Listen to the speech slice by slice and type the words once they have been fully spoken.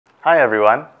Hi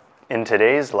everyone. In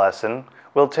today's lesson,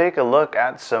 we'll take a look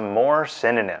at some more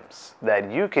synonyms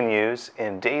that you can use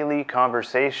in daily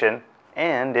conversation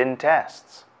and in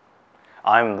tests.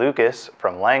 I'm Lucas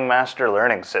from Langmaster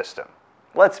Learning System.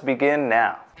 Let's begin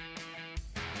now.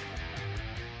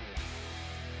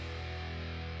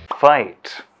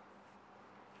 Fight,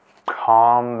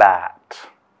 combat,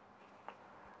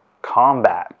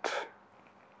 combat.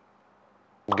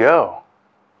 Go,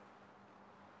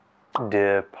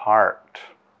 depart,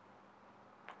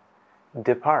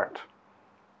 depart.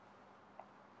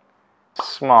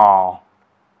 Small,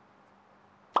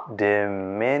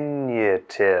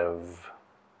 diminutive,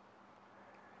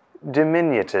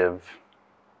 diminutive.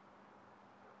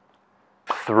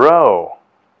 Throw,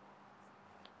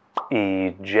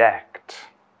 eject,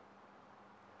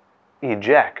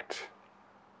 eject.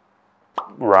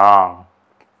 Wrong.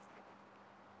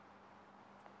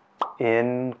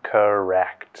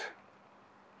 Incorrect,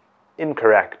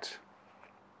 incorrect.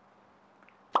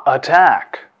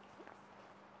 Attack,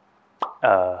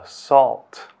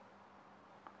 assault,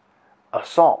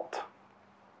 assault.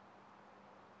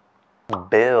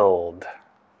 Build,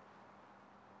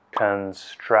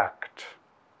 construct,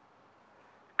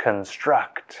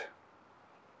 construct.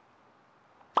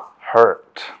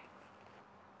 Hurt,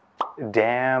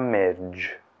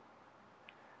 damage,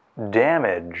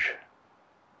 damage.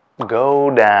 Go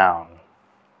down,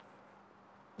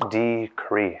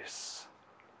 decrease,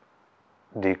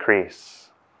 decrease.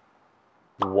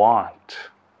 Want,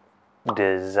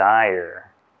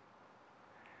 desire,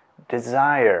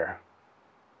 desire.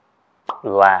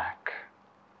 Lack,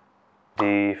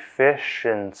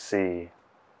 deficiency,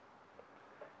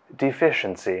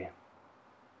 deficiency.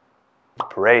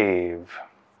 Brave,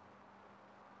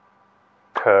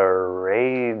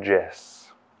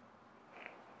 courageous,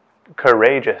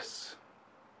 courageous.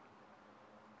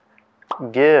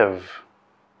 Give,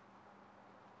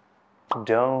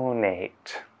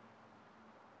 donate,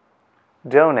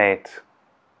 donate.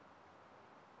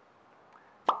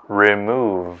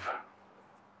 Remove,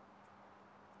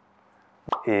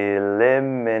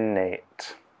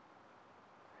 eliminate,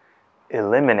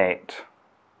 eliminate.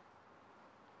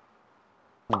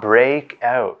 Break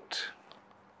out,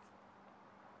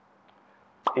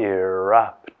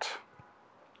 erupt,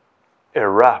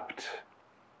 erupt.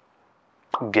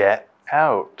 Get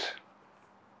out,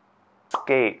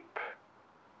 escape,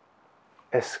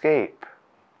 escape.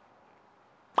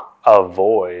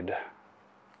 Avoid,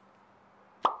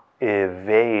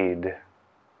 evade,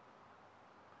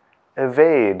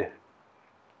 evade.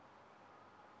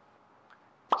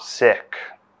 Sick,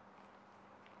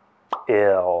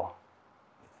 ill,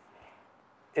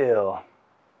 ill.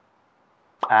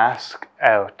 Ask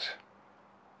out,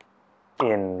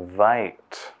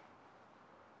 invite,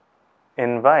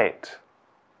 invite.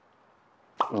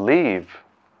 Leave,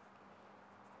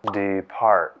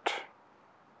 depart,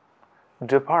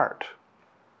 depart.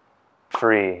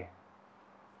 Free,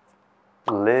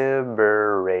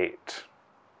 liberate,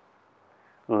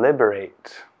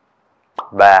 liberate.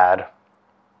 Bad,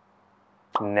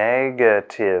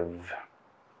 negative,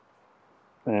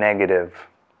 negative.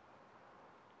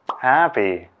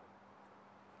 Happy,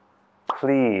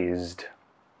 pleased,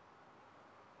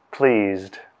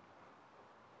 pleased.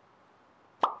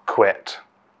 Quit,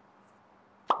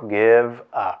 give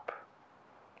up,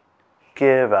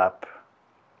 give up.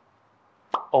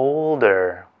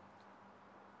 Older,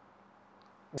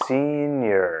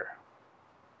 senior,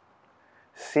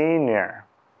 senior.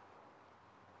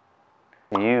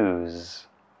 Use,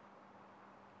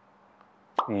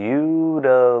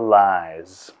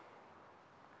 utilize,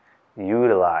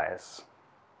 utilize.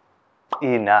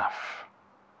 Enough,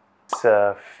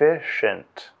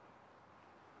 sufficient,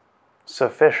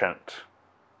 sufficient.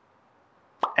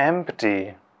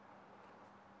 Empty,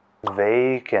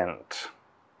 vacant,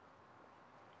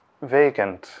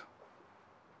 vacant.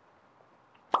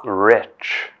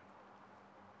 Rich,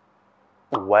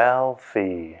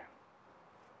 wealthy,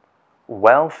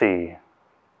 wealthy.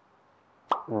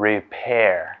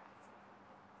 Repair,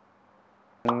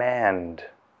 mend,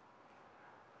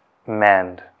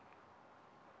 mend.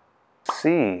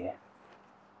 See,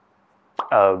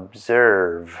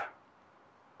 observe,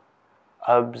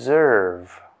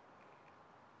 observe.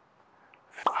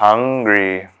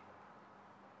 Hungry,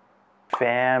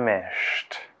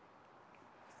 famished,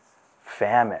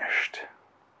 famished.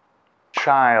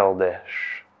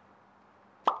 Childish,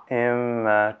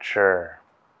 immature,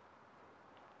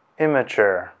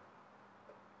 immature.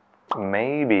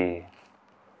 Maybe,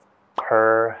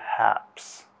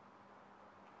 perhaps,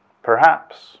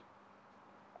 perhaps.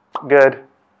 Good.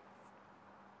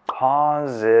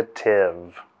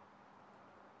 Positive,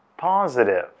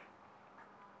 positive.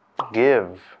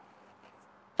 Give,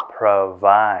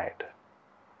 provide,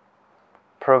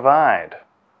 provide.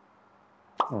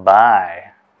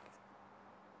 Buy,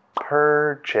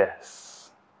 purchase,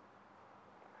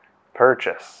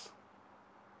 purchase.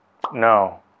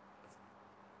 No,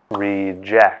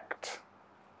 reject,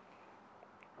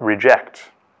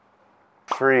 reject.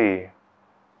 Free,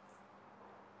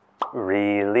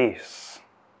 release,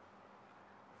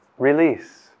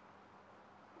 release.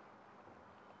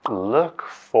 Look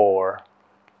for,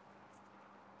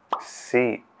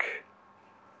 seek,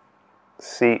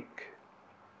 seek.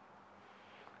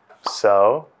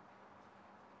 So,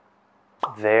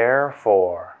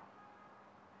 therefore,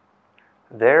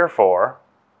 therefore,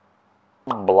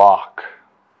 block,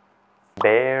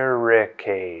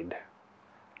 barricade,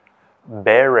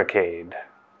 barricade.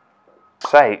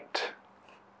 Sight,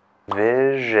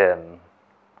 vision,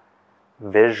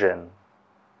 vision.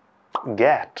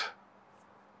 Get,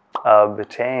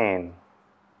 obtain,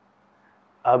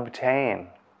 obtain.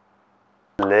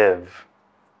 Live,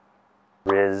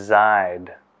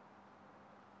 reside,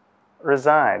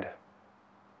 reside.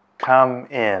 Come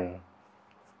in,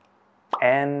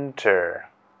 enter,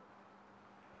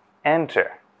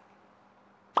 enter.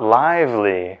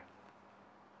 Lively,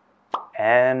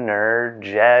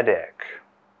 energetic,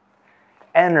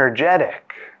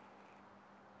 energetic.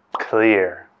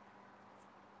 Clear,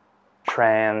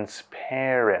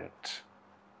 transparent,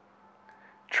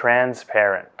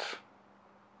 transparent.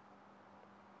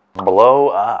 Blow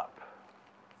up,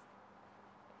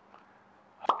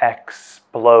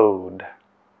 explode,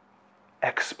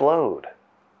 explode.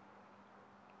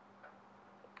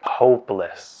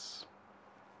 Hopeless,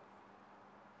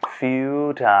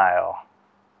 futile,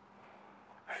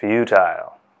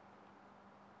 futile.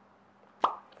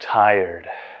 Tired,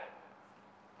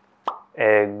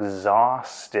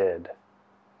 exhausted,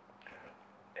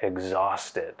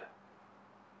 exhausted.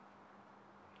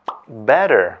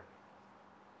 Better,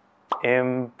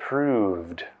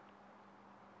 improved,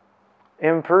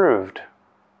 improved.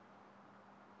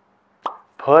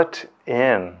 Put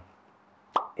in,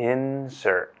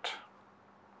 insert,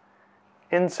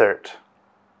 insert.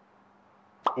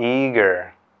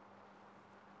 Eager,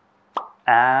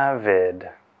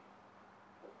 avid,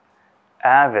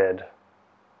 avid.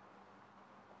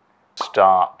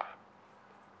 Stop,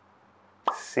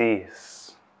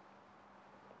 cease,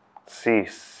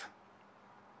 cease.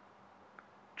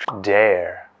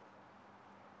 Dare,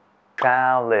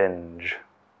 challenge,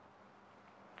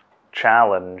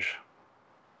 challenge.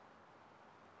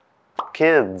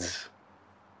 Kids,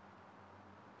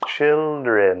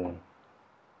 children,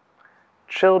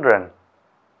 children.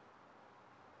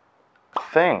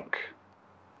 Think,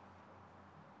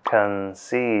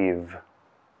 conceive,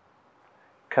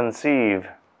 conceive.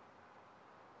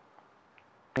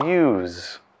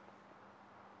 Use,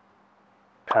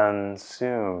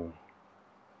 consume,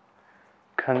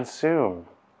 consume.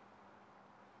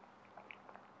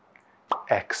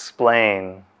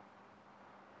 Explain,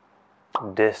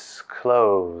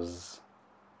 disclose,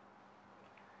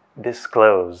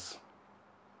 disclose.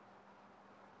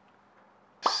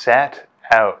 Set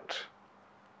out,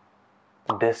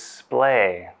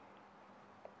 display,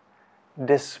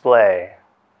 display.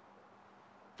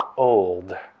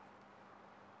 Old,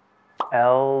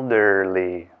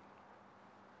 elderly,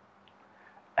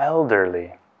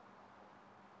 elderly.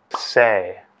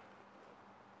 Say,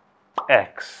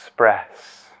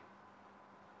 express,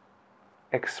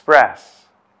 express.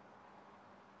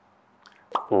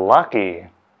 Lucky,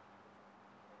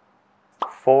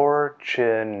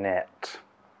 fortunate,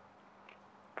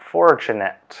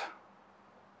 fortunate.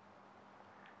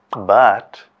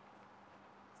 But,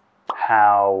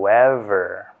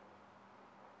 however,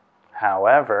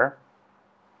 however.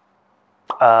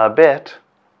 A bit,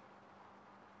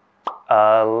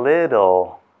 a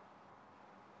little,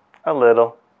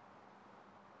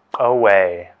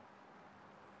 away.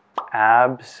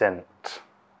 Absent,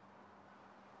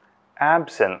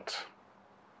 absent.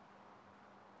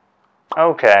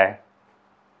 Okay.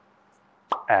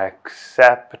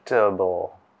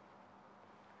 Acceptable,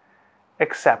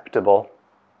 acceptable.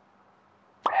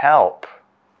 Help,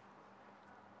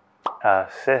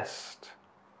 assist,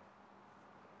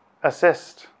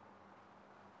 assist.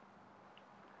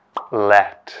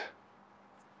 Let,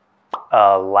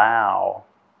 allow,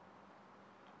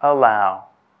 allow.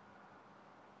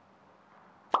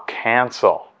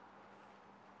 Cancel,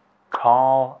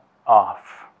 call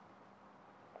off,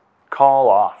 call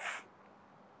off.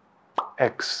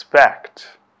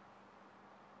 Expect,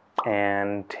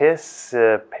 anticipate,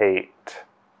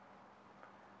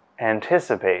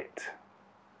 anticipate.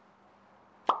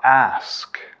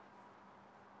 ask,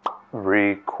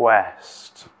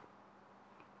 request,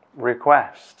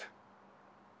 request,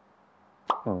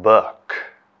 book,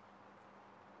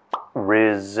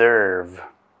 reserve,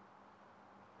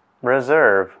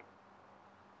 reserve,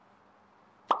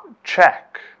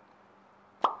 check,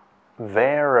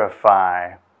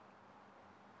 verify,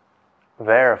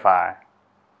 verify,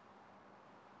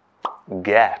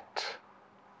 get,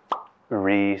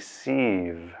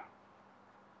 receive,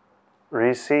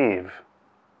 receive,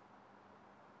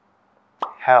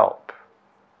 help,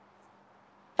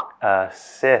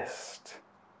 assist,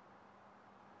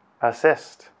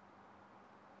 assist,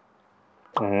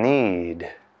 need,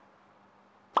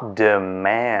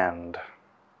 demand,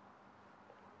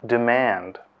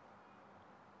 demand,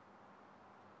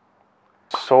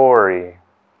 sorry,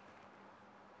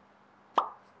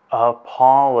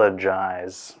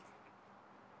 apologize,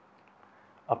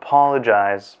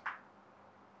 apologize,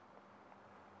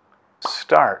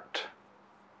 start,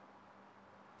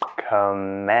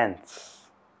 commence,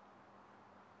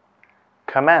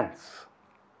 commence,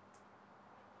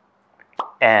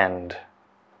 end,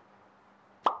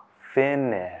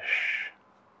 finish,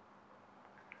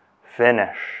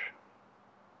 finish,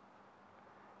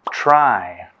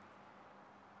 try,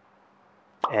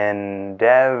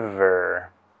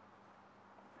 endeavor,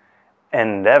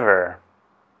 endeavor,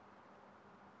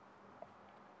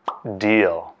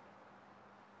 deal,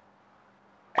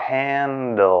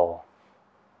 handle,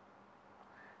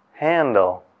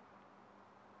 handle,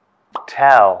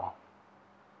 tell,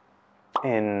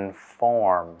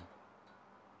 inform,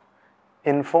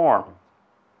 inform.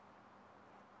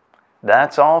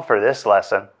 That's all for this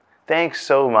lesson. Thanks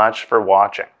so much for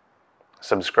watching.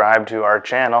 Subscribe to our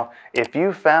channel if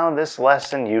you found this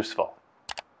lesson useful.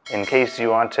 In case you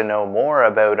want to know more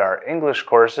about our English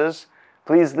courses,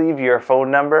 please leave your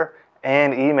phone number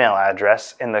and email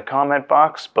address in the comment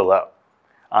box below.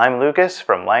 I'm Lucas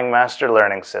from Langmaster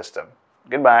Learning System.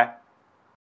 Goodbye.